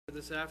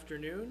this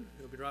afternoon.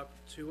 It will be brought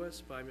to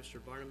us by Mr.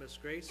 Barnabas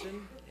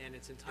Grayson, and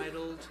it's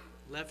entitled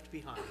Left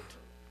Behind.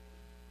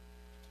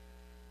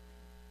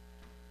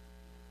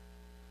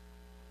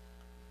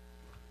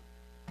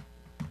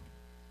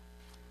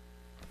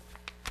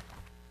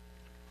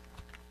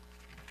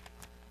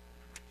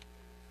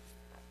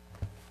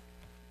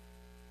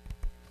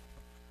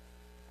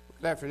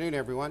 Good afternoon,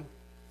 everyone.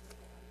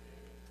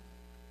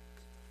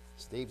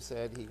 Steve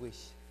said he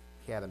wished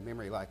he had a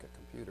memory like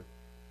a computer.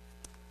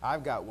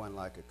 I've got one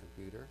like a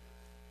computer.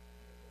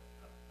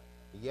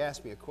 You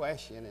ask me a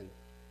question, and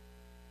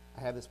I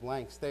have this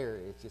blank stare.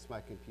 It's just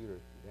my computer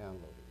downloaded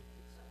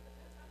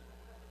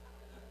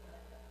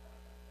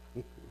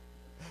it.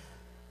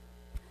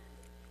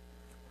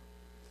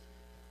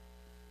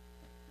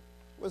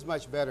 It was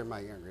much better in my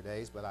younger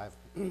days, but I've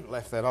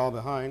left that all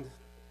behind.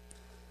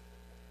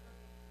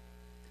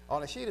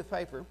 On a sheet of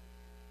paper,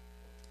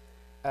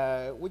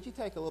 would you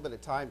take a little bit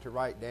of time to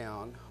write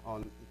down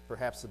on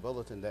perhaps the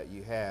bulletin that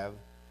you have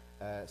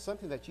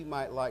something that you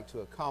might like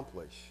to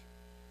accomplish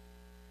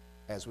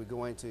as we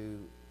go into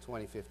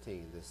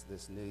 2015,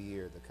 this new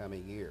year, the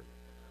coming year?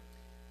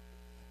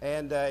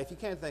 And if you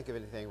can't think of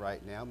anything right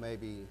now,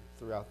 maybe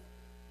throughout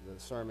the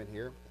sermon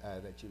here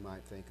that you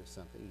might think of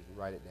something, you can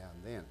write it down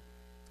then.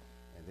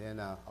 And then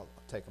I'll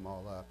take them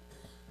all up.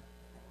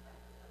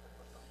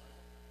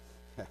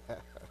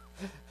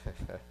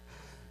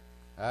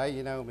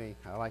 You know me,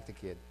 I like the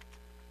kid.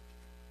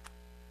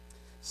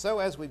 So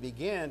as we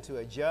begin to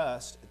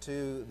adjust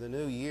to the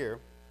new year,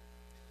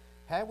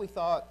 have we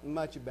thought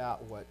much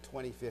about what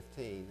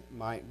 2015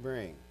 might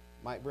bring?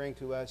 Might bring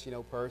to us,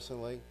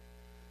 personally,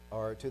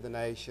 or to the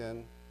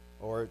nation,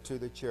 or to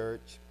the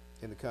church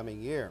in the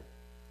coming year.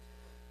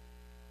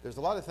 There's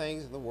a lot of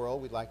things in the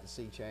world we'd like to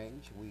see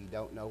change. We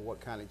don't know what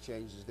kind of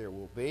changes there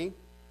will be,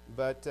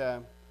 but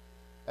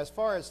as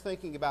far as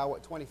thinking about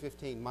what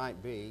 2015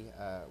 might be,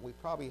 we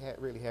probably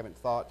really haven't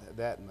thought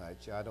that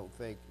much. I don't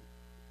think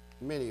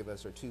many of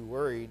us are too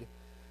worried,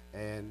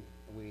 and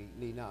we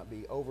need not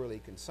be overly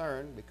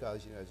concerned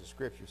because, as the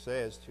Scripture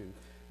says, to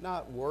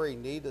not worry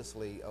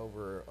needlessly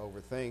over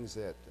things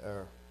that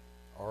are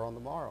on the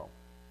morrow.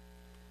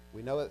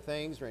 We know that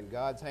things are in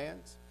God's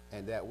hands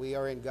and that we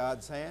are in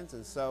God's hands,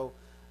 and so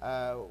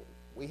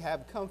we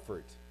have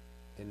comfort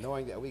in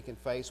knowing that we can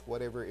face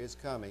whatever is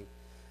coming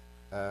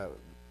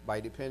by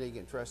depending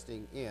and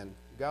trusting in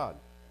God.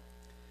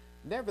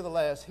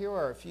 Nevertheless, here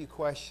are a few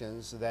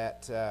questions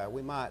that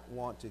we might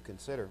want to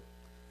consider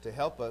to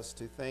help us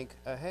to think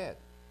ahead.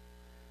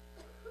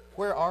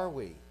 Where are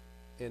we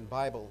in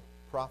Bible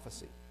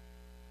prophecy?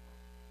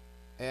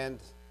 And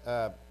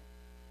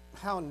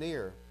how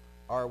near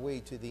are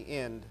we to the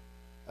end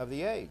of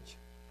the age?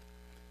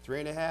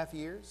 3.5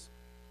 years?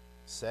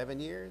 7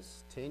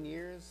 years? 10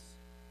 years?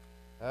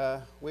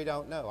 We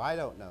don't know. I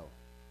don't know.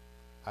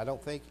 I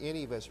don't think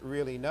any of us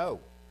really know.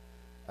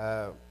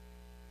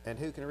 And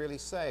who can really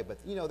say? But,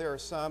 there are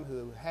some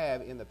who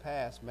have in the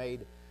past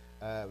made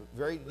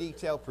very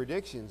detailed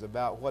predictions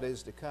about what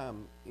is to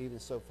come, even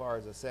so far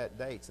as the set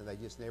dates, and they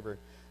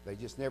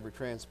just never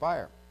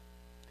transpire.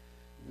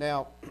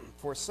 Now,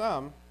 for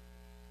some,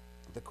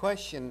 the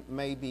question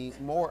may be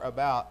more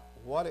about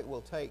what it will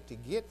take to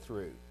get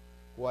through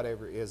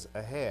whatever is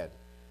ahead,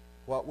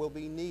 what will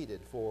be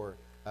needed for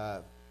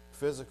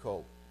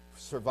physical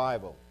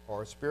survival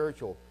or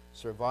spiritual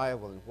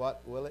survival, and what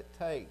will it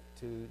take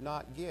to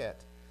not get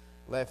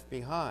left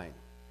behind.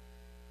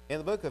 In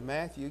the book of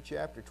Matthew,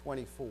 chapter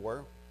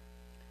 24,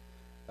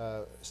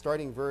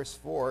 starting verse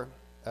 4,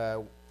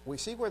 we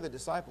see where the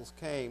disciples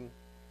came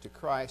to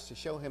Christ to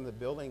show him the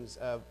buildings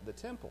of the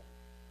temple.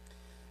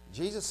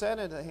 Jesus said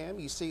unto him,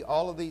 "You see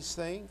all of these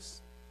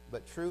things,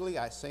 but truly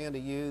I say unto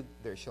you,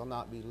 there shall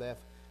not be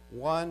left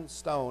one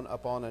stone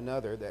upon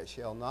another that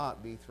shall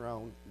not be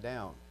thrown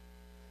down."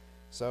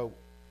 So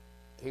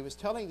he was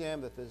telling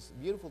them that this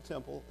beautiful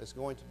temple is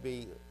going to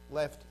be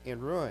left in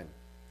ruin,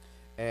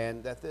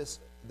 and that this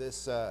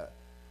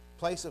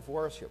place of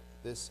worship,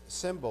 this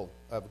symbol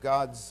of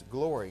God's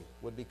glory,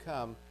 would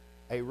become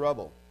a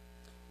rubble.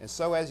 And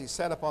so as he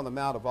sat upon the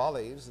Mount of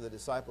Olives, the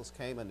disciples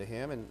came unto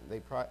him, and they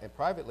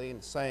privately,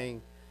 and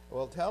saying,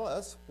 "Well, tell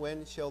us,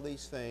 when shall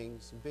these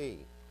things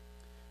be?"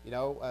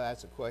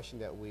 That's a question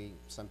that we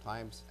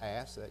sometimes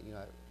ask,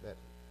 that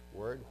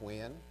word,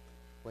 when.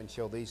 When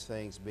shall these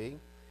things be?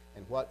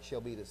 And what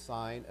shall be the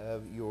sign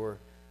of your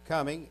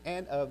coming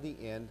and of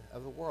the end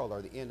of the world,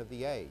 or the end of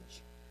the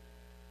age?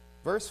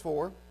 Verse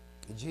 4,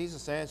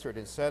 Jesus answered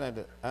and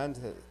said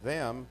unto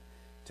them,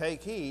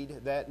 "Take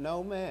heed that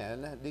no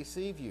man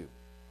deceive you.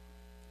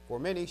 For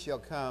many shall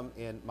come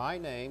in my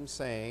name,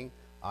 saying,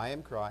 I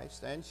am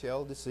Christ, and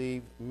shall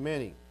deceive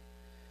many."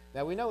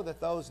 Now we know that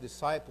those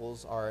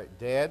disciples are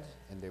dead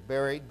and they're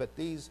buried, but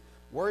these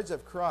words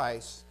of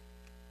Christ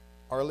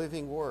are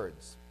living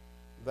words.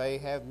 They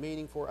have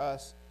meaning for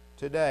us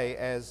today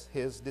as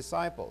his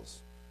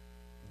disciples.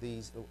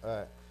 These,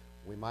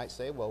 we might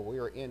say, well, we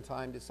are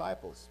end-time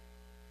disciples.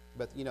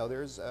 But,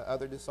 there's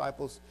other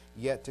disciples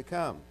yet to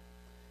come.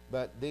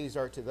 But these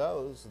are to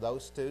those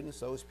students,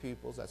 those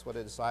pupils. That's what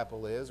a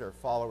disciple is, or a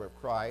follower of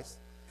Christ.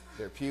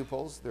 They're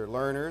pupils, they're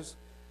learners.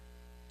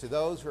 To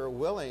those who are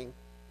willing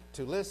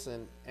to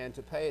listen and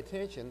to pay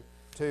attention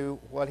to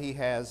what he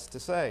has to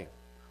say.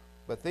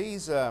 But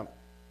these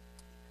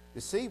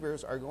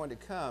deceivers are going to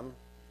come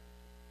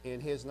in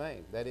his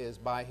name, that is,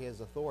 by his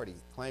authority,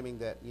 claiming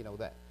that,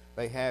 that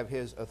they have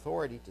his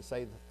authority to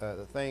say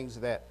the things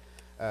that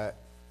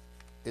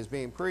is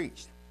being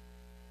preached.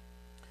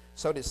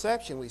 So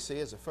deception, we see,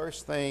 is the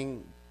first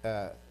thing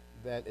that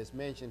is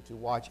mentioned to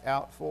watch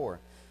out for.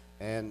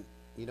 And,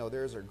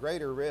 there's a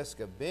greater risk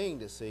of being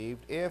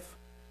deceived if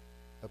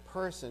a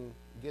person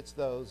gets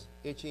those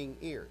itching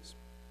ears.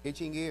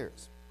 Itching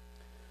ears.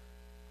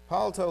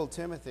 Paul told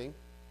Timothy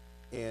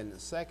in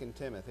 2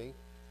 Timothy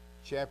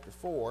chapter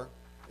 4,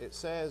 it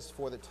says,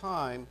 "For the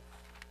time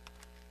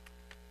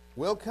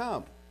will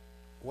come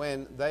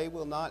when they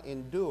will not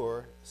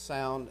endure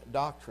sound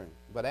doctrine,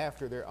 but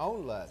after their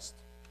own lust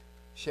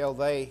shall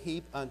they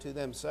heap unto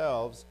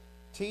themselves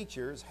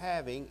teachers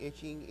having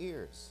itching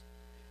ears.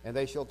 And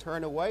they shall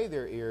turn away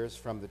their ears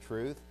from the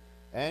truth,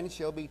 and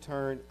shall be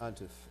turned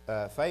unto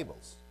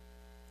fables."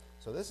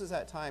 So this is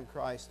that time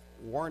Christ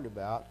warned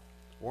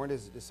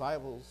his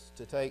disciples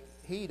to take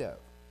heed of.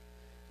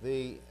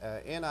 The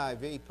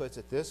NIV puts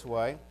it this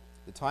way: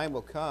 "The time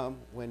will come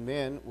when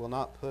men will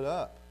not put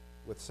up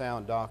with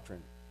sound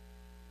doctrine,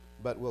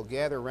 but will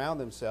gather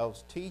round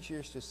themselves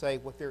teachers to say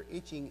what their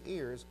itching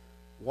ears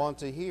want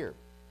to hear,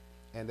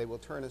 and they will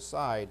turn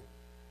aside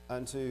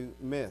unto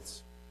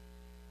myths."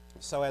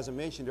 So as I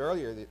mentioned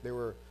earlier, there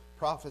were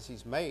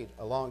prophecies made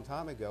a long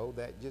time ago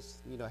that just,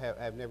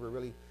 have never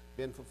really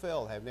been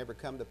fulfilled, have never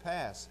come to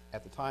pass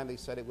at the time they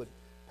said it would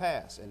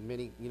pass. And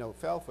many,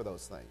 fell for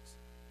those things,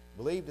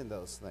 believed in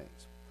those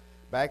things.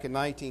 Back in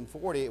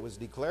 1940, it was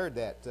declared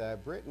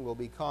that Britain will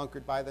be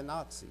conquered by the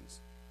Nazis.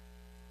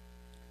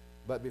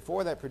 But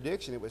before that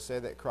prediction, it was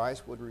said that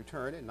Christ would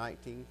return in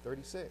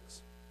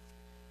 1936.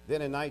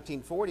 Then in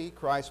 1940,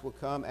 Christ will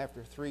come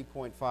after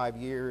 3.5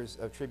 years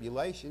of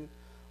tribulation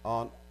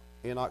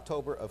in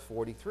October of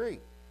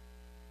 43.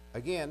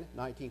 Again,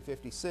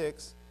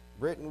 1956,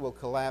 Britain will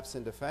collapse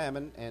into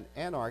famine and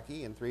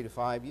anarchy in 3 to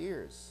 5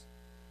 years.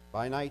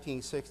 By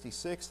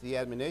 1966, the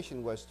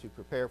admonition was to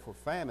prepare for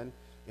famine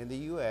in the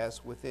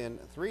U.S. within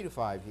 3 to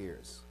 5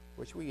 years,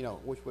 which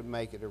would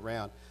make it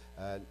around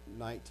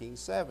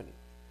 1970.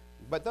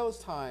 But those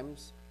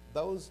times,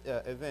 those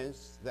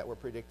events that were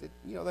predicted,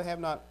 they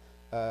have not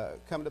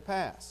come to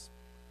pass.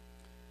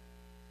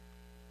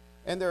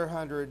 And there are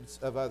hundreds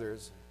of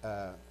others,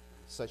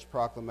 such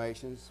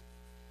proclamations.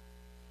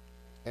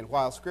 And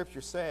while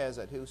Scripture says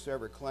that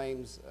whosoever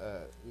claims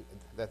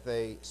that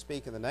they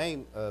speak in the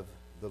name of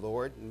the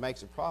Lord and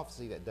makes a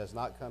prophecy that does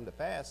not come to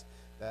pass,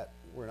 that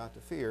we're not to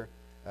fear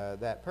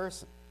that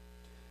person.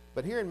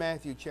 But here in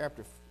Matthew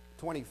chapter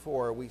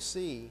 24, we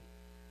see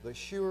the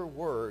sure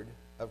word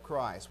of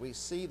Christ. We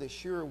see the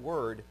sure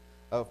word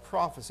of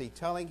prophecy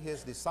telling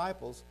his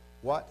disciples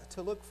what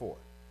to look for.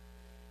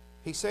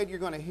 He said you're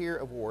going to hear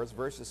of wars,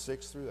 verses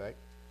 6 through 8.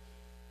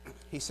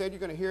 He said you're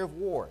going to hear of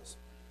wars.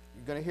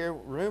 You're going to hear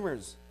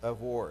rumors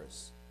of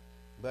wars.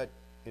 But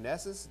in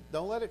essence,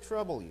 don't let it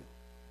trouble you,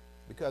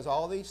 because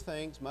all these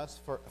things must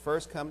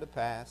first come to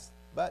pass,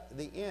 but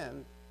the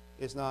end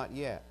is not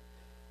yet.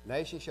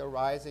 Nation shall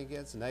rise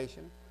against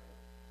nation,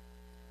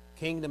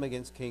 kingdom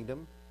against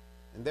kingdom,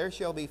 and there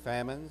shall be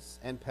famines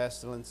and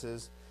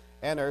pestilences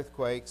and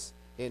earthquakes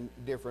in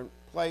different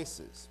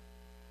places.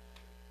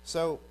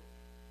 So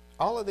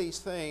all of these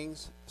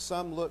things,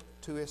 some look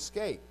to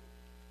escape.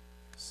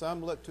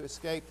 Some look to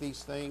escape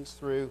these things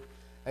through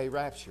a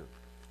rapture.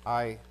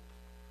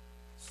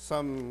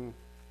 Some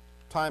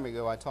time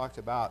ago, I talked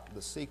about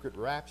the secret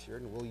rapture,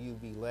 and will you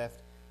be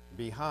left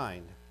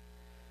behind?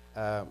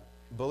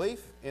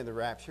 Belief in the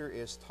rapture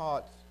is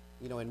taught,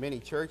 in many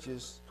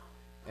churches,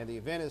 and the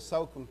event is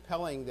so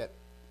compelling that,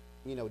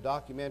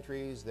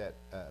 documentaries, that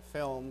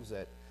films,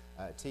 that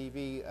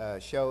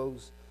TV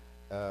shows,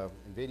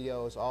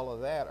 videos, all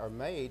of that are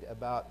made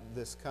about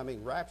this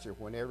coming rapture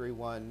when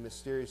everyone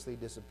mysteriously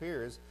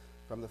disappears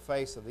from the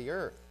face of the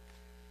earth.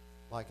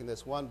 Like in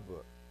this one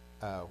book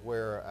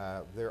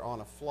where they're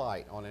on a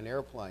flight, on an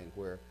airplane,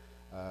 where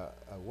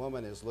a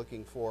woman is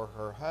looking for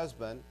her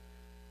husband,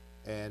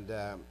 and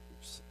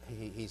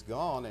he's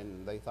gone,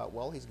 and they thought,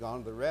 well, he's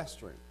gone to the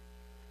restroom.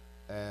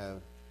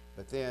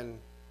 But then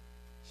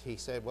he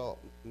said, well,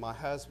 my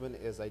husband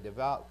is a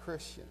devout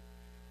Christian,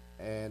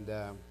 and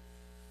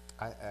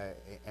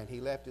he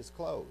left his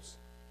clothes,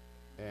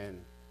 and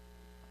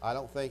I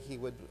don't think he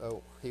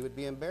would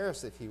be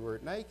embarrassed if he were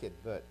naked.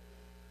 But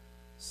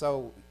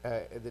so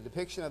the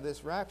depiction of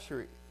this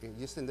rapture,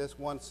 just in this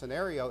one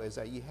scenario, is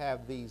that you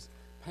have these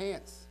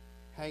pants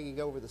hanging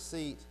over the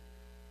seat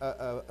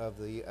of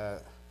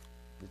the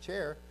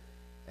chair,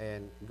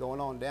 and going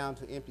on down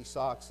to empty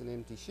socks and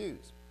empty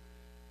shoes.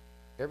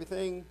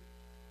 Everything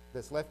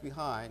that's left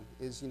behind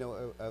is,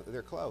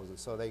 their clothes, and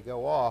so they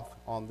go off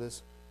on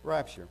this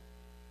rapture.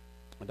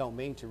 I don't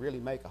mean to really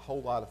make a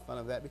whole lot of fun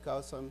of that,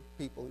 because some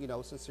people,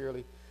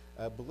 sincerely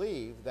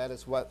believe that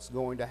is what's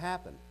going to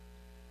happen.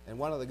 And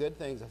one of the good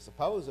things, I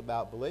suppose,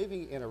 about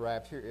believing in a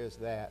rapture is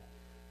that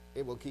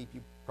it will keep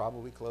you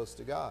probably close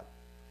to God,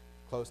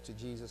 close to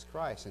Jesus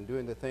Christ, and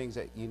doing the things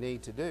that you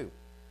need to do.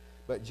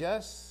 But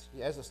just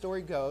as the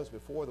story goes,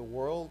 before the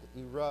world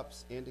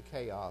erupts into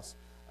chaos,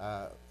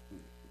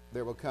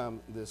 there will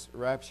come this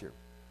rapture.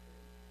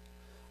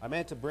 I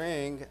meant to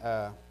bring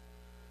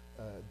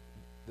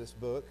this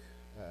book,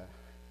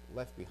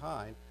 Left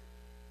Behind,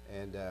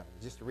 and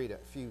just to read a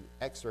few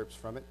excerpts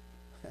from it.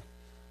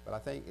 But I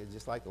think it's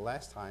just like the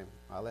last time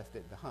I left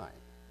it behind.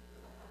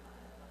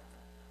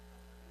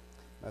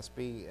 Must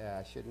be,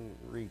 I shouldn't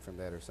read from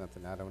that or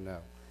something, I don't know.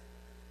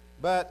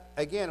 But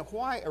again,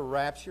 why a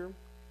rapture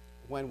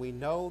when we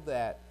know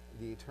that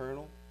the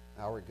eternal,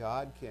 our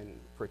God, can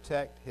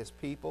protect his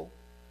people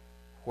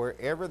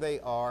wherever they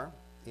are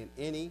in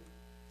any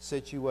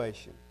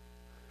situation?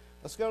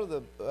 Let's go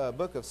to the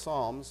book of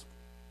Psalms,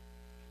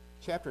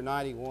 chapter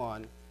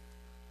 91,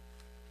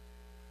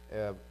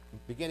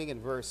 beginning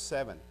in verse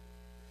 7.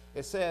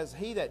 It says,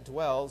 "He that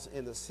dwells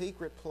in the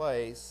secret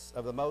place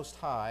of the Most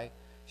High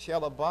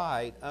shall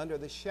abide under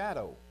the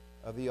shadow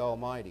of the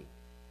Almighty.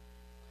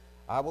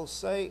 I will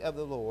say of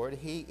the Lord,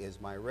 he is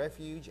my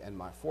refuge and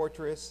my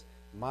fortress,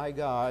 my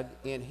God,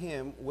 in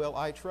him will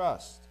I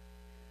trust.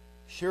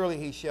 Surely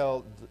he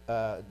shall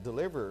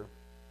deliver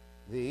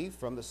thee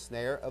from the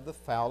snare of the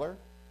fowler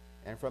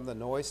and from the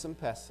noisome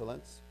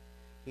pestilence.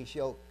 He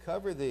shall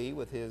cover thee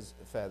with his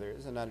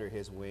feathers, and under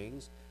his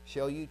wings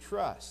shall you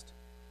trust.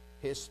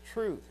 His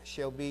truth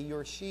shall be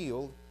your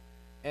shield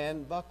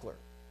and buckler."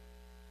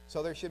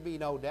 So there should be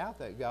no doubt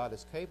that God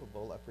is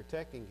capable of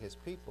protecting his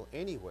people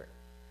anywhere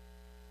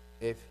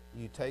if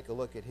you take a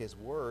look at his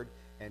word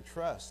and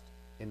trust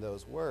in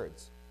those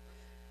words.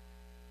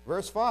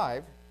 Verse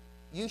 5,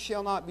 "You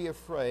shall not be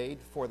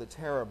afraid for the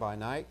terror by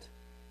night,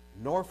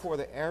 nor for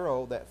the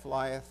arrow that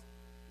flieth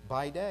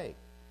by day,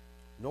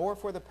 nor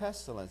for the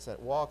pestilence that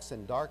walks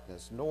in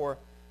darkness, nor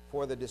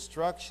for the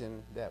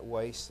destruction that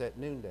wastes at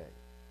noonday.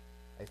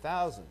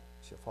 1,000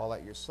 shall fall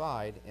at your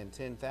side, and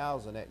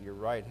 10,000 at your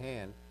right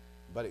hand,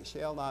 but it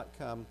shall not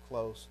come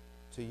close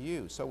to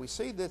you." So we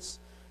see this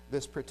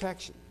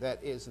protection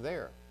that is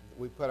there.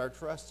 We put our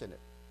trust in it.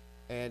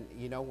 And,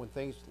 you know, when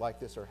things like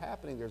this are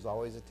happening, there's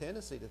always a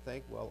tendency to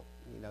think, well,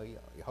 you know, you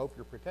hope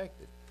you're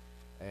protected.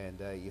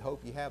 And you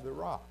hope you have the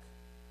rock.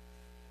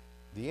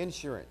 The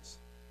insurance,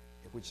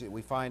 which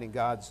we find in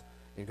God's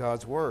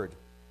Word.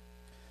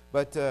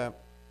 But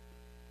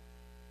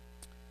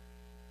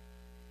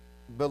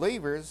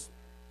believers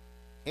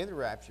in the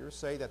rapture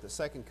say that the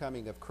second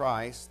coming of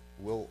Christ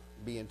will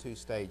be in two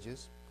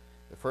stages.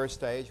 The first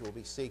stage will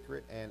be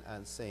secret and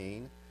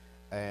unseen,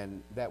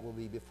 and that will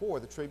be before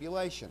the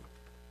tribulation.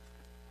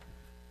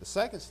 The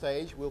second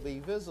stage will be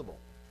visible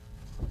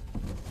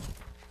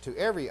to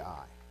every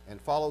eye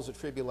and follows the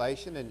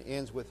tribulation and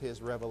ends with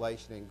his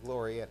revelation in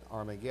glory at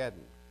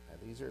Armageddon.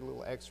 These are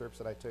little excerpts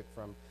that I took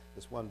from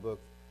this one book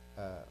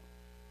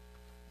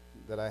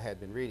that I had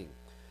been reading.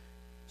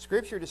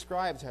 Scripture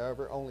describes,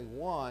 however, only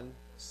one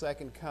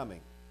second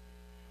coming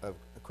of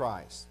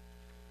Christ.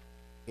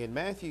 In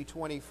Matthew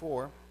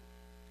 24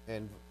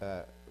 and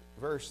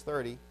verse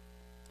 30,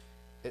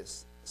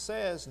 it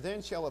says,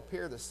 "Then shall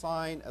appear the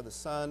sign of the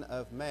Son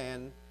of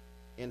Man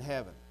in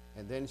heaven,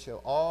 and then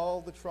shall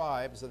all the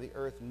tribes of the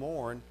earth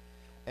mourn,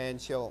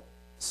 and shall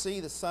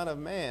see the Son of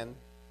Man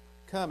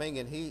coming,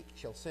 and he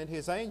shall send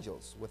his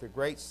angels with a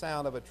great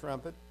sound of a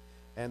trumpet,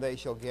 and they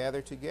shall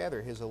gather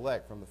together his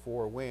elect from the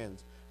four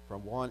winds,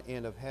 from one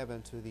end of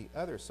heaven to the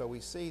other." So we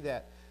see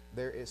that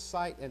there is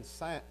sight and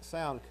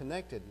sound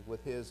connected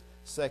with his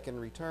second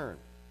return.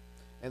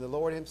 "And the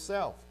Lord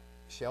himself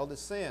shall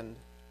descend."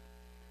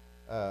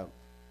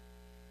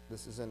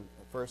 This is in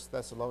 1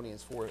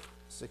 Thessalonians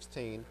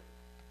 4:16.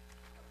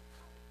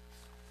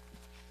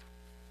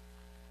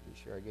 Be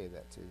sure I gave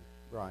that to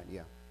Brian,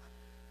 yeah.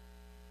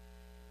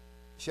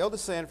 "Shall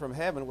descend from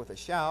heaven with a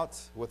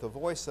shout, with the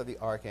voice of the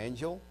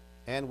archangel,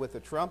 and with the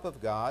trump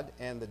of God,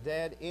 and the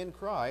dead in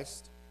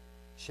Christ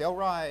shall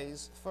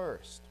rise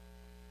first.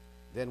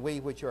 Then we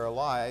which are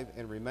alive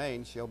and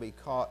remain shall be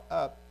caught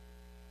up."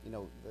 You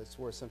know, that's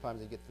where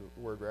sometimes they get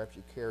the word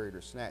rapture, carried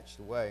or snatched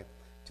away.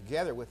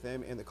 "Together with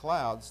them in the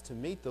clouds to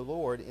meet the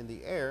Lord in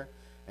the air,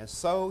 and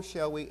so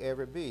shall we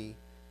ever be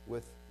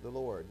with the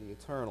Lord," the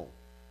eternal.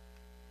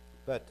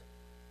 But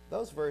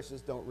those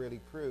verses don't really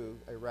prove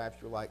a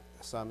rapture like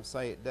some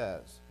say it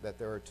does, that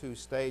there are two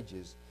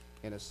stages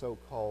in a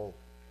so-called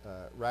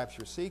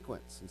rapture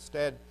sequence.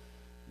 Instead,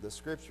 the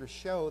scriptures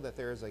show that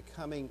there is a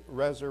coming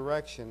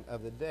resurrection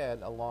of the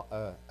dead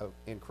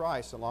in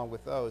Christ along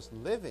with those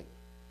living.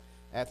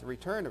 At the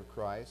return of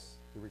Christ,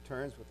 he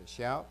returns with a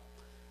shout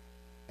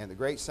and the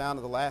great sound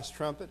of the last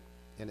trumpet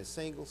in a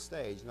single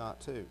stage, not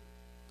two.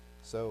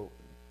 So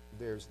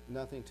there's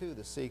nothing to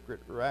the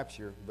secret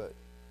rapture, but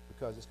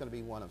because it's going to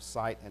be one of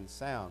sight and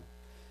sound.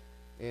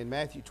 In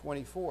Matthew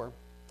 24,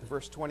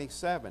 verse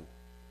 27,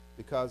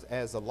 "Because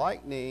as the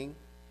lightning,"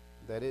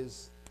 that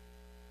is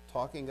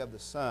talking of the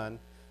sun,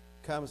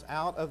 comes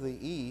out of the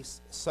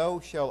east, so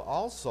shall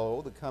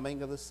also the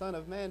coming of the Son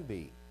of Man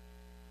be.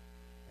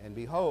 And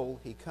behold,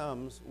 he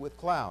comes with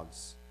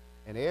clouds,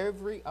 and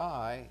every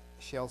eye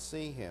shall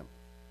see him.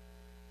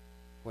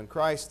 When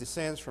Christ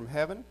descends from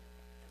heaven,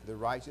 the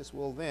righteous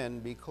will then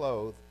be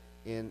clothed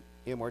in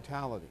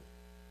immortality.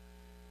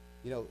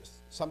 You know,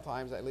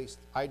 sometimes, at least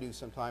I do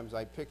sometimes,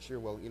 I picture,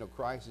 well, you know,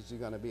 Christ is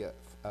going to be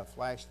a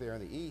flash there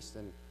in the east,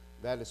 and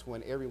that is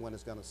when everyone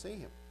is going to see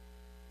him.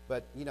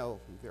 But, you know,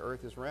 the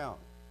earth is round,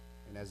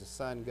 and as the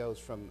sun goes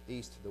from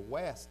east to the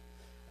west,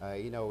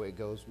 you know, it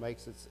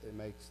makes its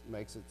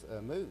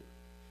move,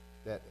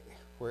 that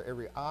where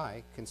every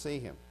eye can see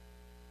him.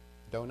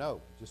 Don't know,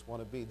 just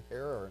want to be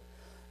there or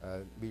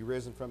be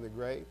risen from the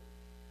grave.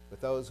 But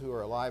those who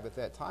are alive at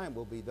that time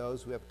will be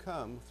those who have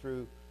come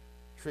through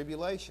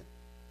tribulation,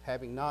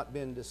 having not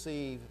been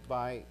deceived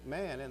by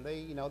man, and they,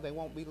 you know, they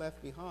won't be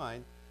left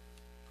behind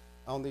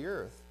on the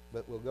earth,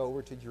 but will go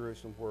over to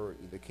Jerusalem where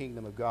the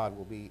kingdom of God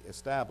will be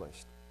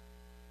established.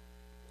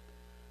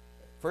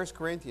 1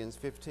 Corinthians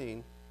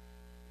 15,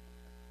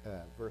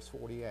 verse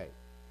 48.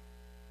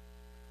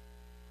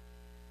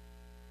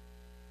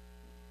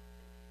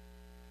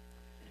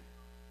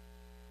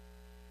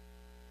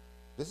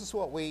 This is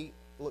what we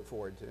look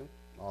forward to,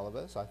 all of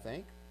us, I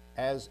think.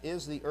 As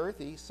is the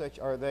earthy, such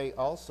are they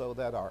also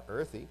that are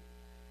earthy.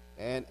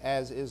 And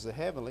as is the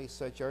heavenly,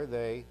 such are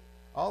they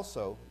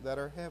also that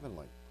are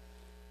heavenly.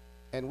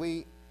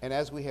 And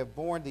as we have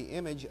borne the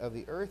image of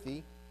the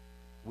earthy,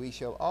 we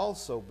shall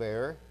also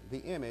bear the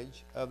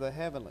image of the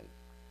heavenly.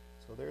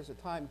 So there's a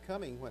time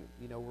coming when,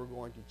 you know, we're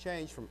going to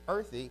change from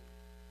earthy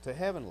to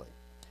heavenly.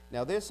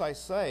 Now this I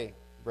say,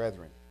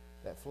 brethren,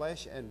 that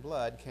flesh and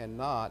blood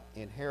cannot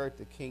inherit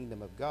the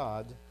kingdom of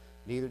God,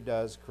 neither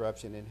does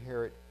corruption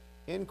inherit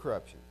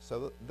incorruption.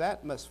 So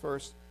that must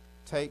first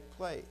take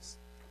place.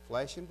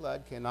 Flesh and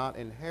blood cannot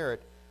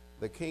inherit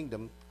the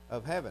kingdom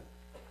of heaven.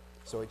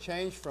 So a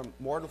change from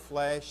mortal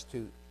flesh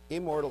to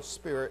immortal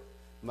spirit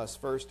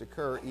must first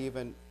occur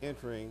even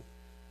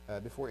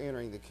before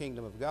entering the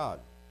kingdom of God.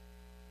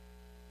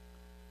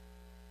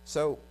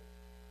 So,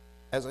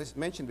 as I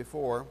mentioned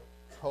before,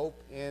 hope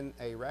in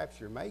a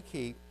rapture may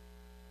keep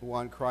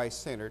one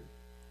Christ-centered,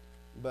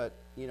 but,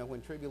 you know,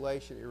 when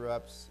tribulation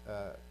erupts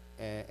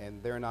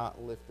and they're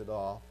not lifted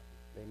off,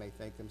 they may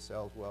think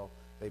themselves, well,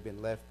 they've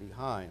been left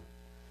behind.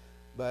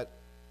 But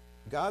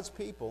God's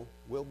people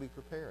will be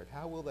prepared.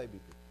 How will they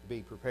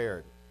be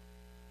prepared?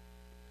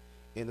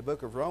 In the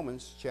book of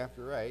Romans,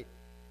 chapter 8,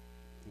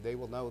 they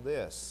will know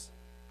this.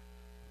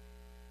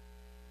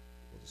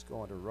 We'll just go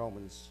on to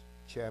Romans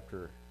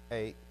chapter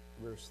 8,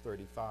 verse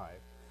 35.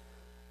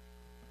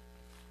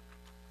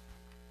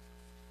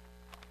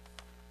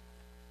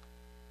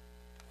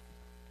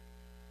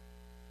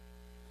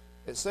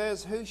 It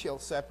says, "Who shall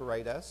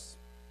separate us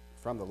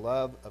from the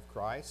love of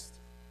Christ?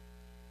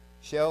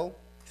 Shall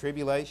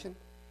tribulation,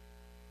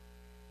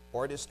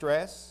 or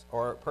distress,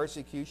 or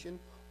persecution,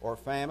 or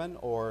famine,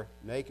 or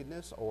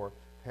nakedness, or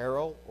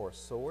peril, or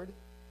sword?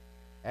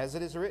 As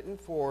it is written,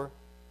 for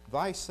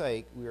thy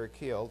sake we are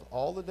killed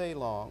all the day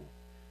long.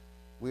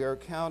 We are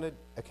accounted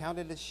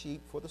as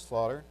sheep for the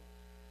slaughter.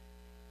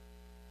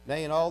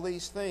 Nay, in all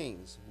these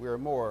things we are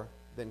more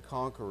than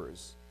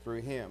conquerors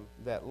through him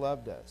that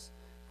loved us.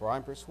 For I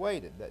am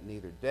persuaded that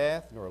neither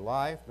death, nor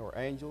life, nor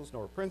angels,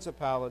 nor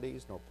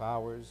principalities, nor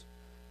powers,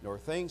 nor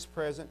things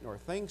present, nor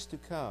things to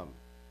come,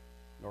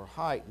 nor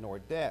height, nor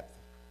depth,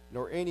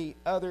 nor any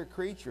other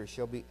creature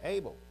shall be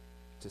able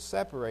to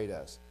separate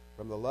us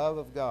from the love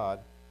of God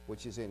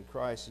which is in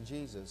Christ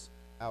Jesus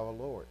our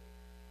Lord."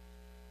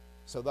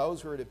 So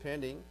those who are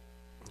depending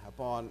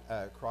upon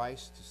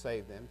Christ to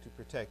save them, to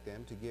protect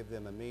them, to give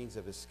them a means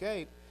of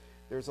escape,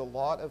 there's a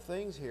lot of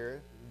things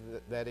here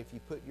that if you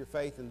put your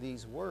faith in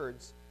these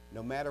words,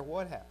 no matter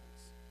what happens,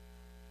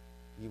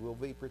 you will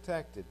be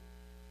protected.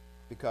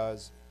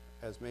 Because,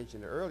 as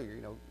mentioned earlier,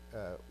 you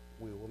know,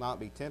 we will not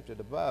be tempted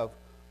above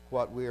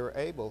what we are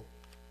able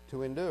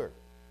to endure.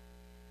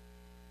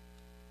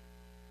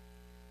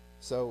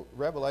 So,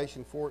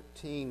 Revelation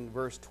 14,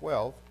 verse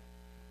 12.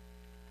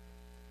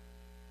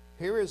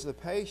 "Here is the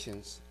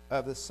patience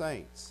of the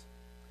saints.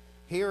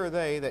 Here are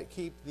they that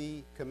keep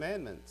the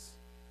commandments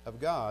of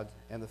God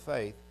and the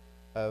faith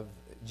of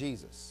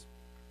Jesus."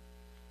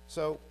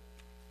 So,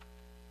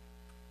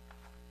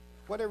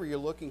 whatever you're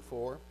looking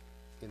for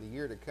in the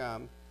year to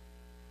come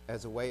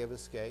as a way of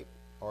escape,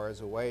 or as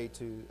a way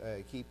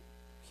to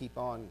keep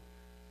on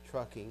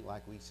trucking,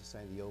 like we used to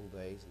say in the old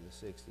days in the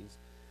 60s,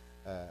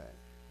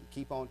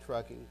 keep on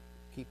trucking,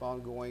 keep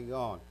on going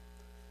on,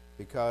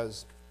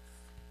 because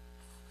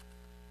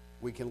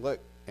we can look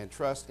and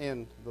trust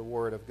in the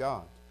Word of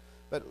God.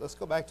 But let's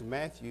go back to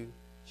Matthew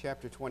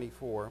chapter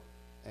 24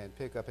 and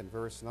pick up in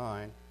verse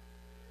 9.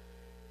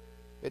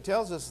 It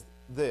tells us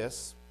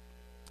this,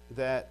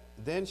 that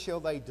then shall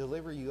they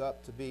deliver you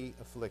up to be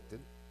afflicted,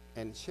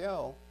 and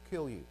shall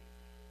kill you,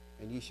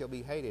 and you shall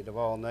be hated of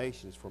all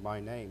nations for my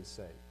name's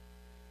sake.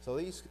 So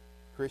these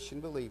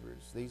Christian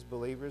believers, these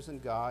believers in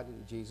God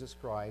and Jesus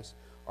Christ,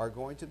 are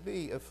going to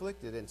be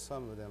afflicted, and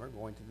some of them are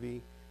going to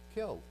be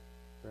killed.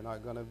 They're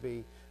not going to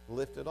be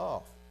lifted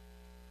off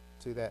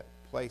to that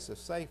place of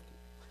safety.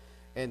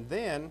 And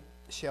then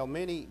shall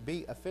many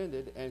be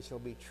offended, and shall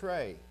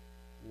betray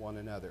one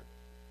another,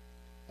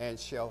 and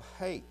shall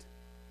hate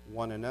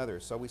one another.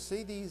 So we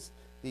see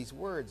these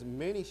words,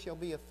 many shall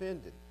be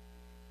offended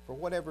for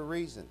whatever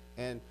reason,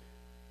 and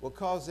will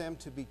cause them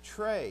to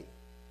betray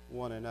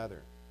one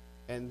another,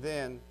 and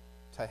then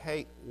to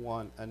hate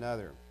one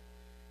another.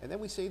 And then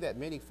we see that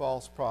many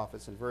false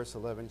prophets in verse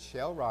 11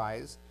 shall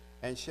rise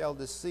and shall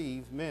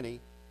deceive many,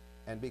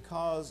 and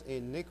because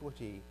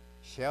iniquity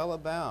shall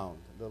abound,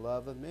 the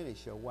love of many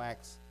shall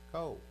wax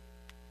cold.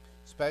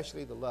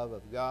 Especially the love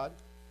of God.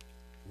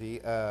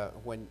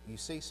 When you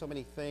see so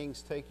many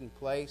things taking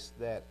place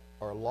that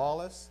are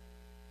lawless,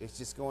 it's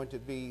just going to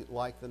be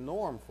like the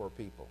norm for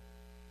people.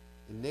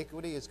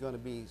 Iniquity is going to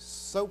be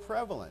so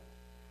prevalent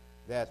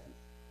that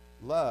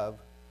the love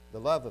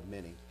of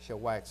many shall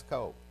wax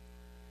cold.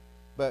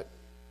 But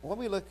when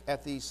we look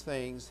at these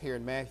things here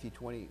in Matthew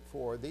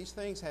 24, these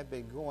things have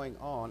been going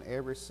on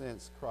ever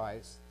since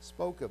Christ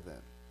spoke of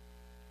them.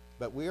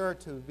 But we are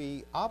to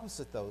be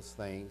opposite those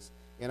things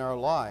in our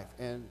life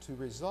and to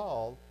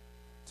resolve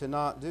to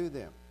not do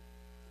them.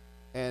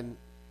 And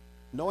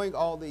knowing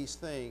all these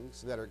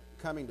things that are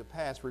coming to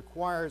pass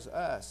requires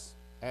us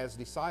as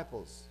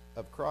disciples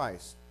of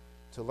Christ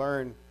to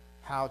learn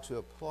how to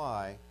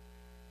apply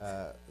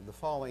the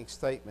following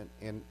statement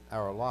in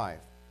our life.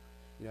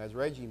 You know, as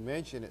Reggie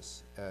mentioned,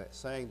 it's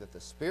saying that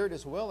the spirit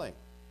is willing,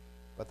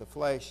 but the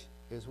flesh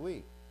is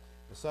weak.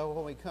 So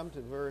when we come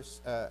to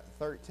verse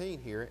 13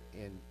 here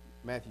in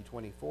Matthew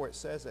 24, it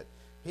says that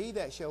he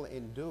that shall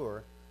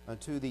endure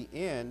unto the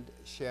end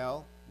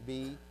shall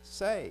be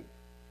saved.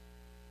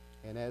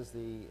 And as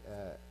the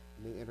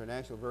New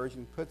International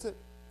Version puts it,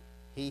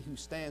 he who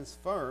stands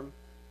firm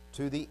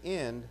to the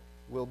end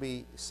will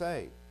be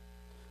saved.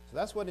 So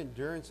that's what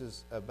endurance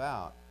is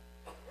about.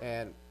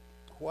 And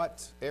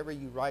whatever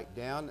you write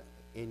down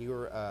in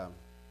your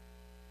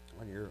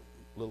on your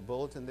little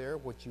bulletin there,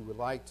 what you would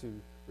like to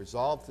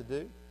resolve to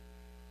do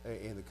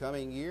in the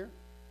coming year,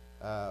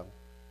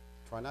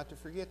 try not to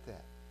forget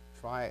that.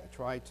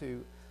 Try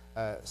to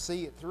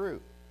see it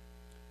through.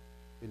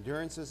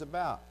 Endurance is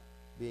about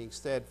being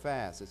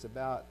steadfast. It's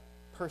about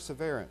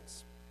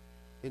perseverance,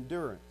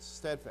 endurance,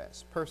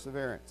 steadfast,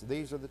 perseverance.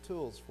 These are the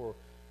tools for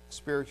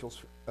spiritual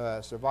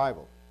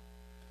survival.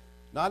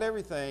 Not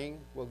everything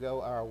will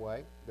go our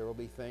way. There will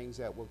be things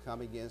that will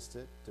come against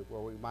it to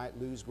where we might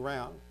lose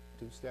ground.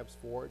 2 steps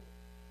forward,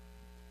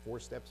 4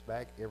 steps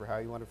back, ever how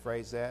you want to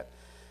phrase that.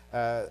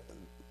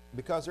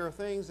 Because there are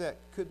things that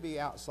could be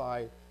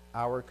outside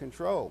our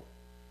control.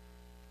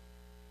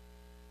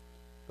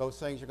 Those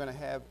things are going to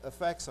have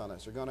effects on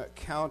us. They're going to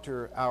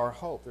counter our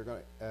hope. They're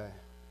going to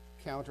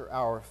counter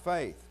our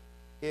faith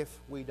if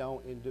we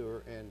don't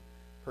endure and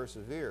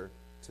persevere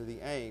to the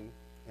aim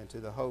and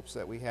to the hopes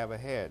that we have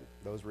ahead,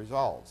 those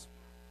resolves.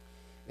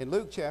 In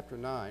Luke chapter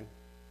 9,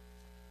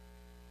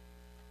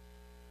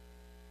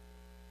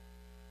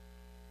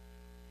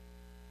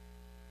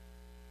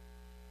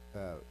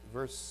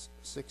 verse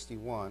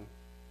 61,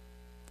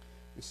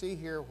 we see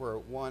here where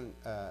one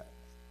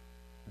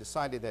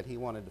decided that he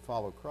wanted to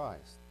follow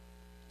Christ.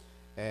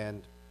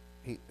 And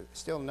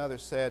still another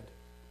said,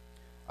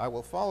 I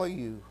will follow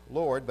you,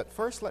 Lord, but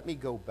first let me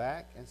go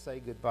back and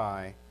say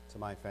goodbye to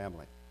my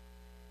family.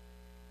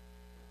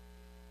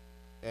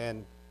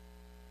 And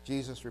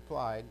Jesus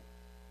replied,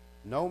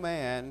 no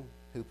man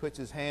who puts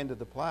his hand to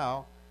the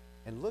plow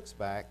and looks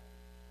back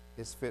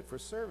is fit for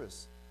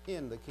service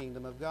in the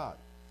kingdom of God.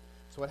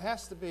 So it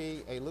has to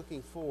be a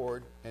looking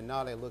forward and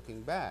not a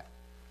looking back.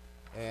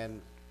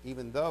 And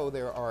even though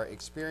there are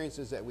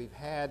experiences that we've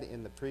had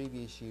in the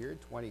previous year,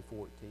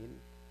 2014,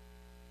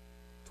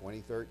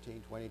 2013,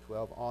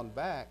 2012, on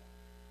back,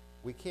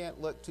 we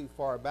can't look too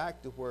far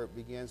back to where it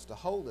begins to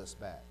hold us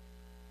back.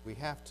 We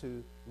have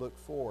to look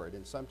forward,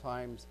 and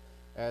sometimes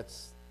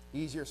it's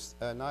easier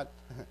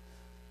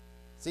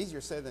it's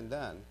easier said than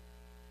done,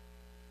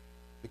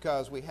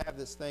 because we have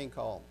this thing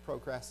called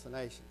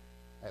procrastination.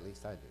 At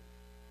least I do.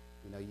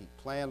 You know, you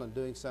plan on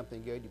doing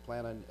something good, you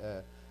plan on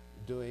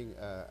doing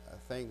a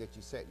thing that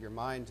you set your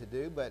mind to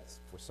do, but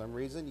for some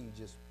reason you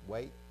just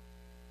wait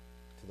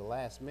to the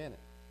last minute.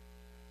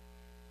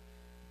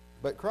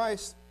 But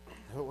Christ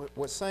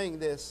was saying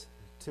this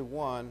to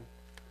one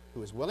who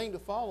was willing to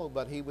follow,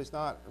 but he was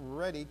not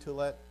ready to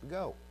let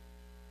go.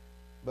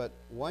 But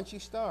once you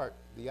start,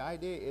 the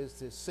idea is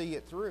to see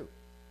it through.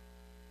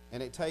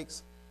 And it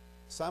takes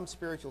some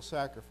spiritual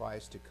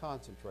sacrifice to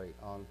concentrate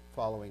on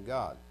following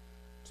God.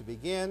 To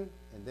begin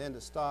and then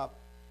to stop,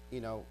 you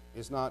know,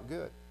 is not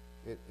good.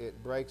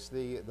 It breaks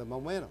the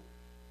momentum.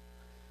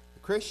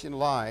 The Christian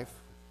life,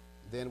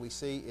 then we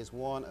see, is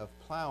one of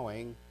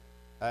plowing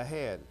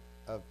ahead,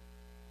 of,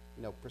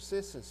 you know,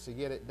 persistence to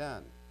get it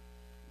done,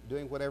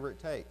 doing whatever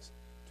it takes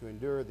to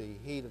endure the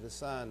heat of the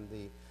sun,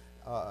 the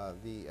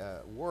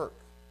work,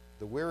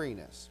 the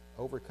weariness,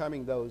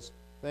 overcoming those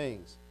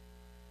things.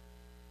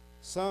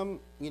 Some,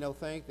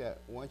 think that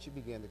once you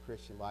begin the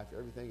Christian life,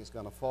 everything is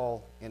going to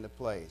fall into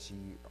place.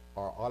 You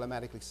are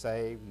automatically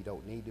saved. You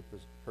don't need to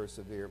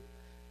persevere.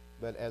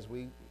 But as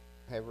we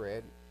have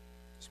read,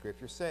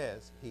 Scripture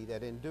says, he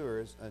that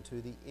endures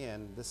unto the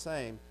end, the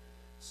same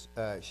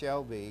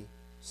shall be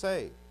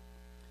saved.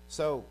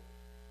 So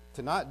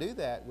to not do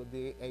that would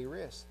be a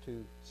risk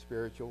to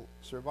spiritual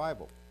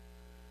survival.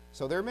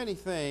 So there are many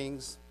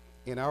things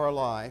in our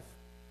life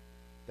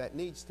that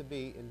needs to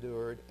be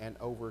endured and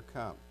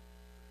overcome.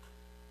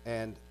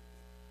 And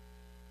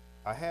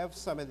I have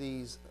some of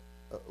these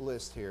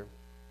lists here.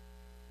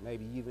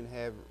 Maybe you even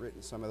have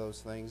written some of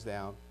those things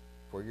down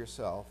for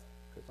yourself,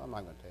 because I'm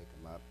not going to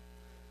take them up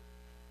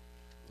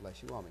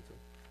unless you want me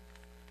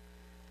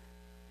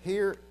to.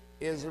 Here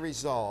is a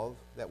resolve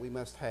that we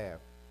must have.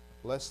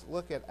 Let's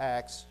look at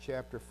Acts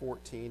chapter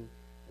 14,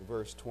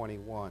 verse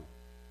 21.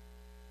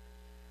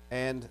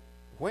 And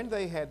when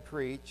they had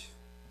preached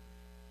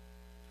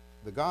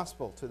the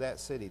gospel to that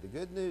city, the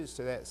good news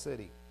to that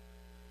city,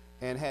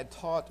 and had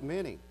taught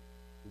many,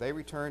 they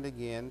returned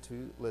again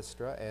to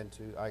Lystra and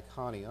to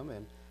Iconium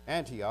and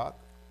Antioch,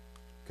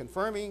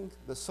 confirming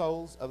the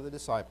souls of the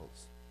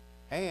disciples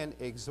and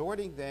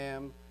exhorting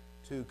them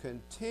to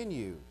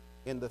continue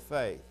in the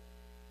faith,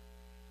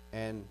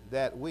 and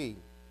that we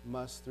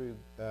must through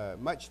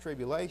much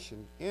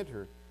tribulation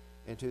enter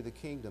into the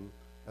kingdom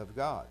of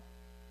God.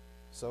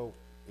 So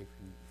if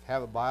you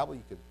have a Bible,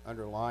 you could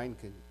underline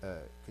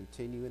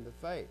continue in the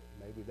faith.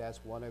 Maybe that's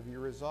one of your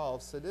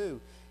resolves to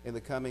do in the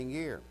coming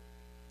year.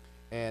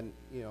 And,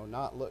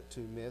 not look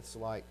to myths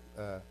like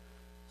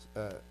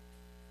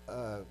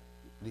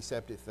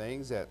deceptive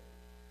things that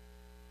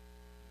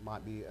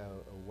might be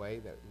a way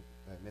that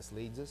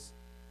misleads us.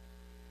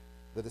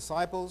 The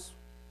disciples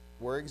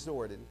were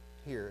exhorted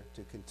here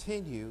to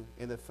continue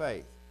in the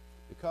faith,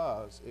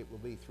 because it will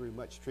be through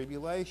much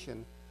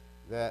tribulation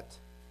that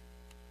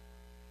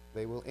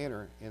they will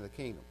enter in the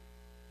kingdom.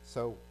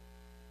 So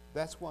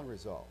that's one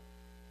resolve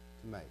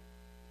to make.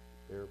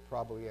 There are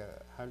probably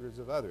hundreds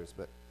of others,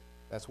 but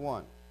that's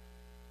one.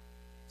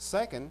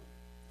 Second,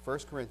 1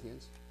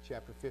 Corinthians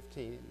chapter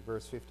 15,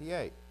 verse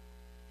 58.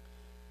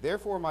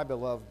 Therefore, my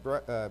beloved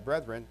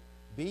brethren,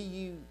 be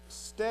you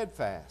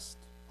steadfast,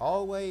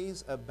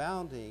 always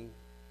abounding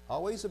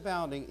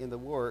in the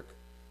work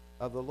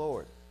of the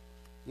Lord.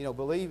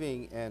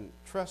 Believing and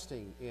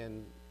trusting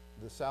in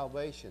the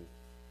salvation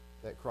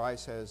that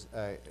Christ has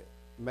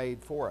made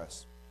for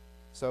us.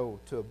 So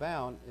to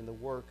abound in the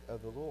work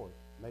of the Lord.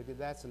 Maybe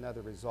that's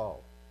another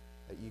resolve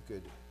that you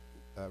could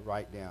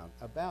write down.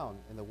 Abound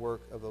in the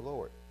work of the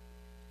Lord.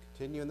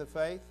 Continue in the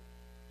faith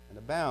and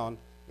abound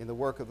in the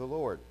work of the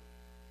Lord.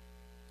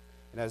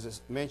 And as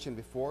I mentioned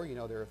before,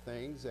 there are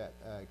things that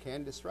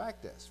can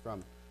distract us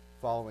from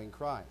following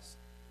Christ.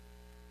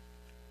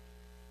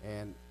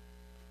 And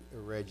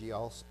Reggie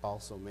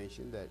also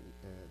mentioned that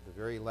the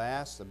very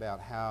last about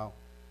how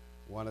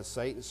one of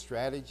Satan's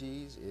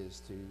strategies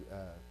is to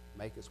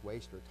make us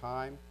waste our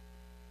time,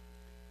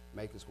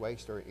 make us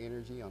waste our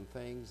energy on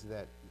things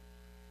that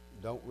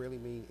don't really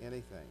mean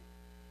anything.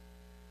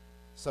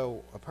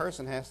 So a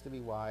person has to be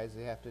wise.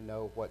 They have to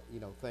know what,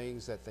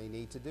 things that they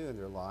need to do in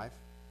their life,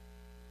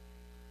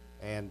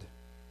 and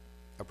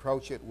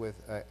approach it with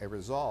a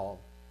resolve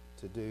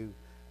to do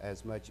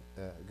as much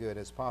good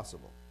as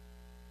possible.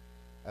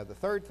 The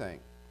third thing,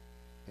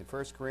 in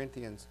 1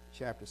 Corinthians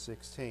chapter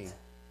 16,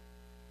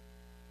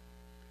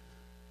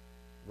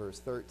 verse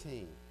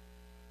 13.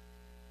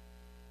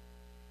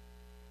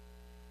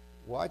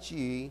 Watch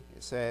ye,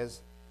 it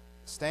says,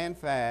 stand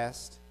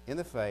fast in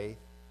the faith,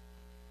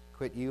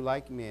 quit you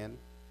like men,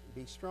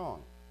 be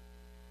strong.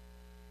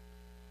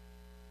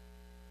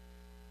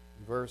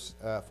 Verse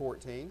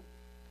 14.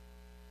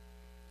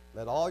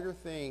 Let all your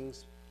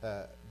things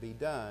be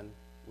done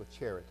with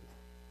charity.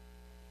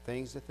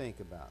 Things to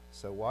think about.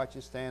 So watch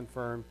you stand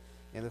firm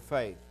in the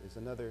faith is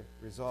another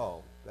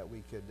resolve that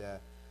we could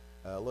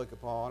look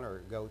upon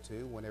or go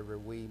to whenever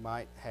we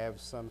might have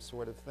some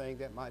sort of thing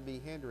that might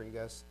be hindering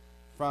us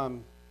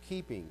from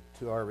keeping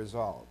to our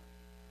resolve.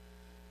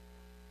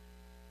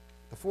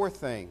 The fourth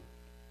thing,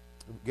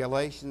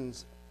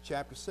 Galatians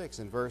chapter 6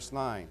 and verse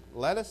 9.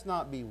 Let us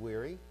not be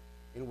weary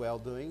in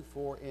well-doing,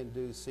 for in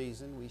due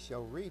season we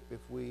shall reap if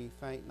we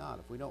faint not,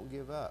 if we don't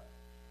give up.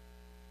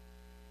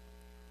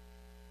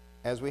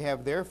 As we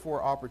have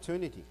therefore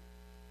opportunity,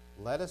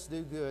 let us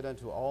do good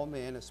unto all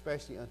men,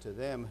 especially unto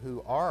them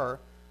who are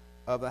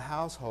of the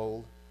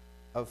household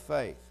of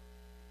faith.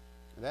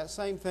 And that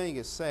same thing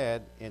is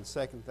said in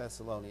 2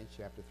 Thessalonians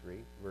chapter 3,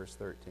 verse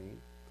 13,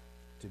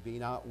 to be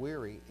not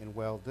weary in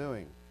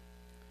well-doing.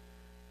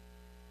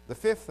 The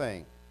fifth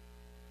thing,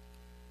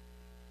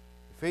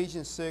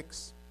 Ephesians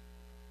 6,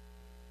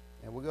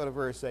 and we'll go to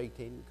verse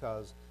 18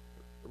 because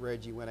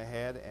Reggie went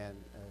ahead and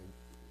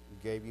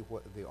gave you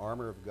what the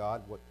armor of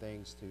God, what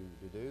things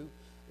to do.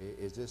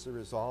 Is this a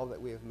resolve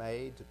that we have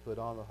made to put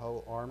on the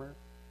whole armor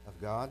of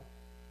God?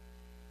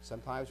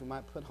 Sometimes we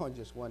might put on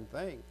just one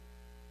thing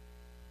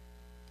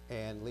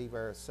and leave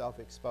ourselves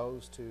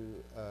exposed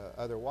to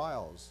other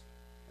wiles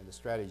and the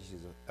strategies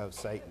of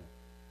Satan.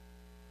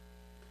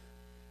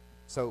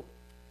 So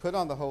put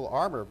on the whole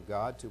armor of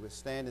God to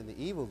withstand in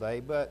the evil day,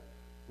 but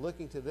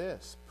looking to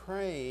this,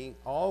 praying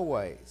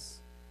always,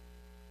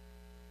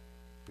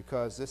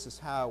 because this is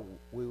how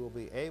we will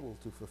be able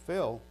to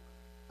fulfill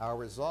our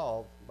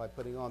resolve by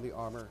putting on the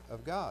armor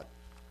of God.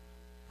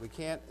 We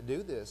can't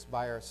do this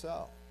by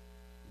ourselves,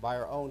 by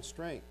our own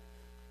strength.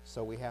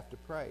 So we have to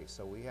pray.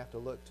 So we have to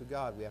look to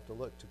God. We have to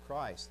look to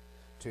Christ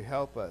to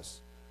help us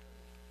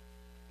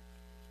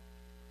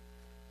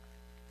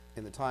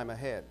in the time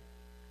ahead.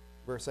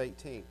 Verse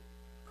 18,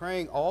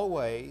 praying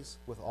always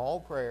with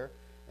all prayer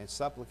and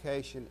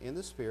supplication in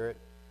the Spirit,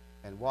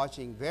 and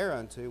watching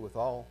thereunto with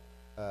all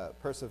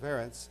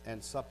perseverance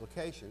and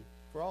supplication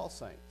for all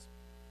saints.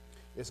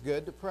 It's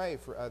good to pray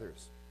for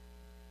others.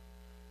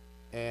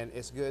 And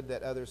it's good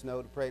that others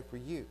know to pray for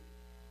you.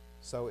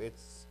 So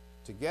it's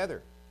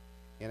together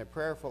in a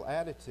prayerful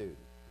attitude.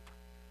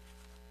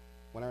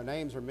 When our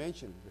names are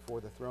mentioned before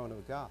the throne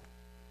of God,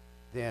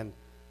 then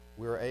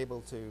we're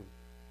able to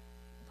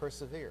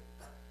persevere.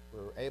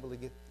 We're able to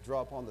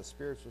draw upon the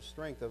spiritual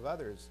strength of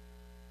others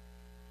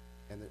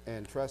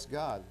and trust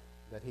God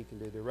that He can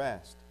do the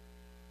rest.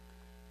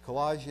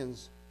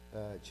 Colossians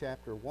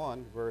chapter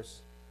 1,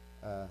 verse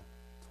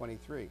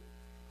 23.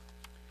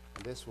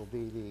 And this will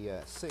be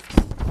the sixth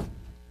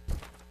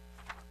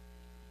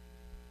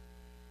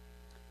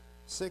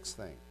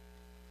thing.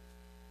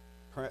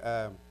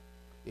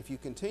 If you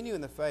continue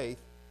in the faith,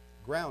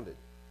 grounded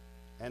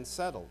and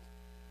settled,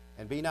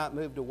 and be not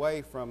moved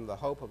away from the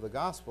hope of the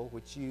gospel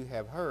which you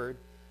have heard,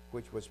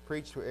 which was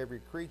preached to every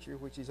creature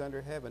which is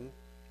under heaven,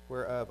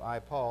 whereof I,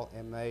 Paul,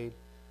 am made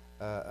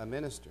a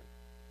minister.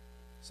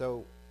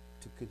 So,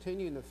 to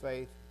continue in the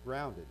faith,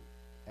 grounded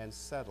and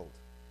settled.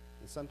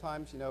 And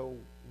sometimes,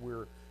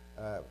 we're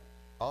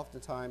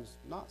oftentimes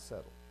not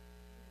settled.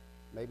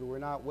 Maybe we're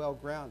not well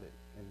grounded,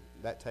 and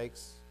that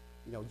takes,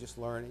 just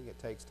learning. It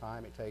takes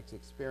time. It takes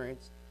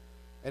experience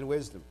and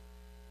wisdom.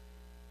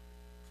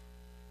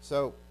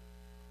 So,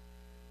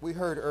 we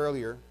heard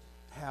earlier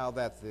how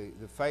that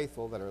the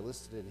faithful that are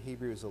listed in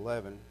Hebrews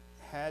 11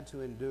 had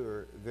to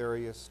endure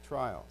various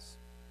trials.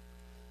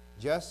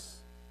 Just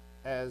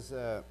as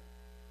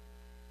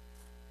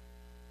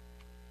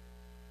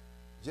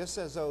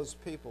those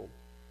people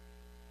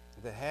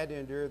that had to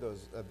endure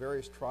those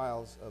various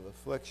trials of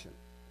affliction,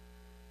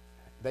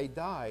 they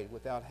died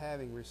without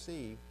having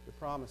received the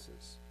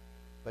promises.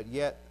 But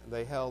yet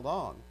they held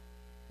on.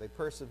 They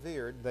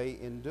persevered. They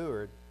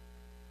endured.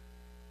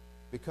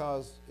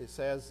 Because it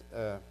says,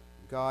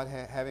 God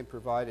having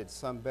provided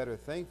some better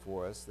thing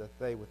for us, that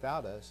they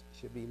without us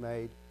should be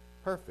made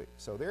perfect.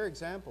 So their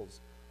examples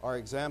are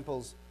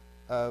examples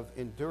of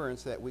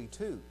endurance that we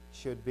too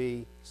should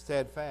be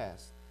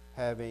steadfast,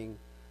 having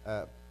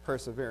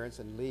perseverance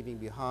and leaving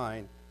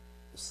behind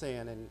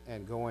sin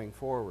and going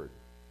forward.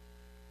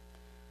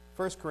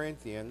 1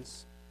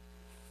 Corinthians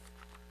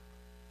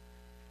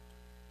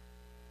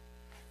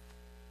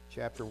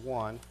chapter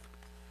 1,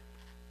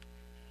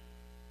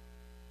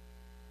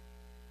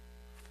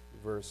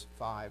 verse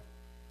 5,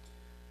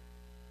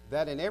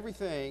 that in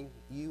everything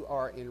you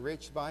are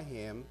enriched by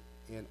Him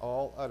in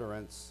all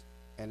utterance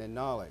and in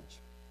knowledge,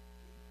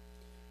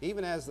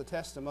 even as the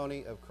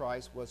testimony of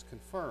Christ was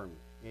confirmed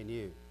in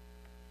you,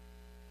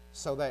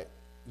 so that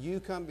you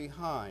come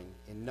behind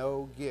in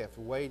no gift,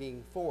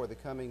 waiting for the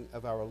coming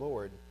of our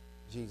Lord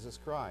Jesus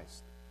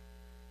Christ,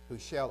 who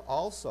shall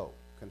also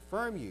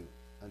confirm you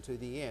unto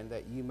the end,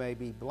 that you may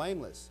be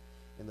blameless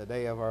in the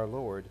day of our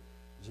Lord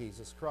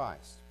Jesus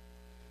Christ.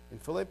 In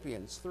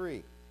Philippians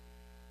 3,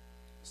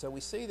 so we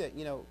see that,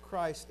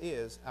 Christ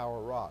is our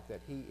rock,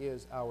 that He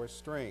is our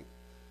strength,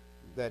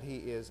 that He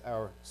is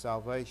our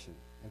salvation.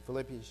 In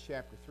Philippians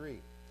chapter 3,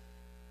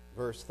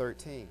 verse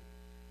 13,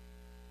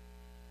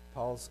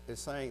 Paul is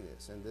saying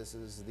this, and this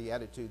is the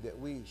attitude that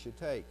we should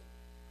take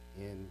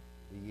in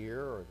the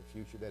year or the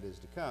future that is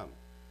to come.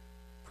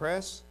 I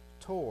press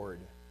toward,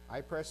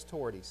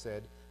 he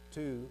said,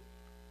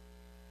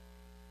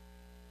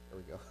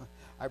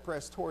 I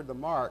press toward the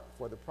mark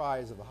for the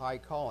prize of the high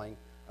calling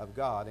of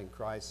God in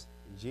Christ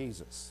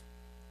Jesus.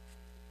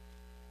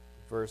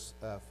 Verse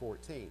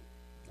 14.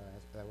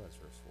 That was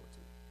verse 14.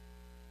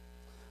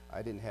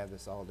 I didn't have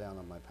this all down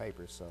on my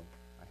paper, so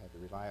I had to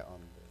rely on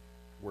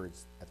the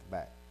words at the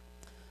back.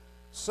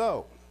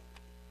 So,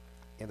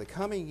 in the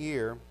coming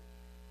year,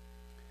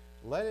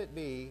 let it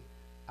be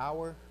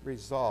our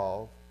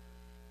resolve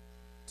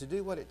to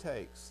do what it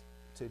takes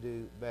to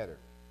do better,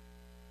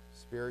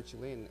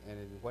 spiritually and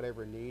in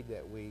whatever need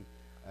that we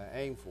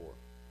aim for.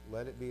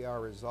 Let it be our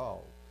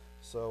resolve.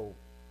 So,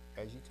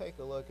 as you take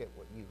a look at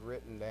what you've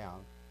written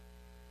down,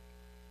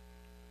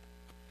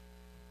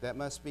 that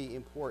must be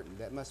important.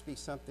 That must be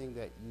something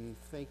that you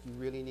think you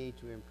really need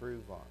to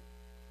improve on.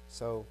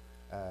 So,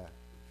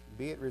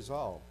 be it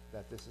resolved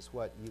that this is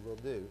what you will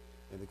do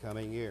in the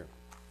coming year.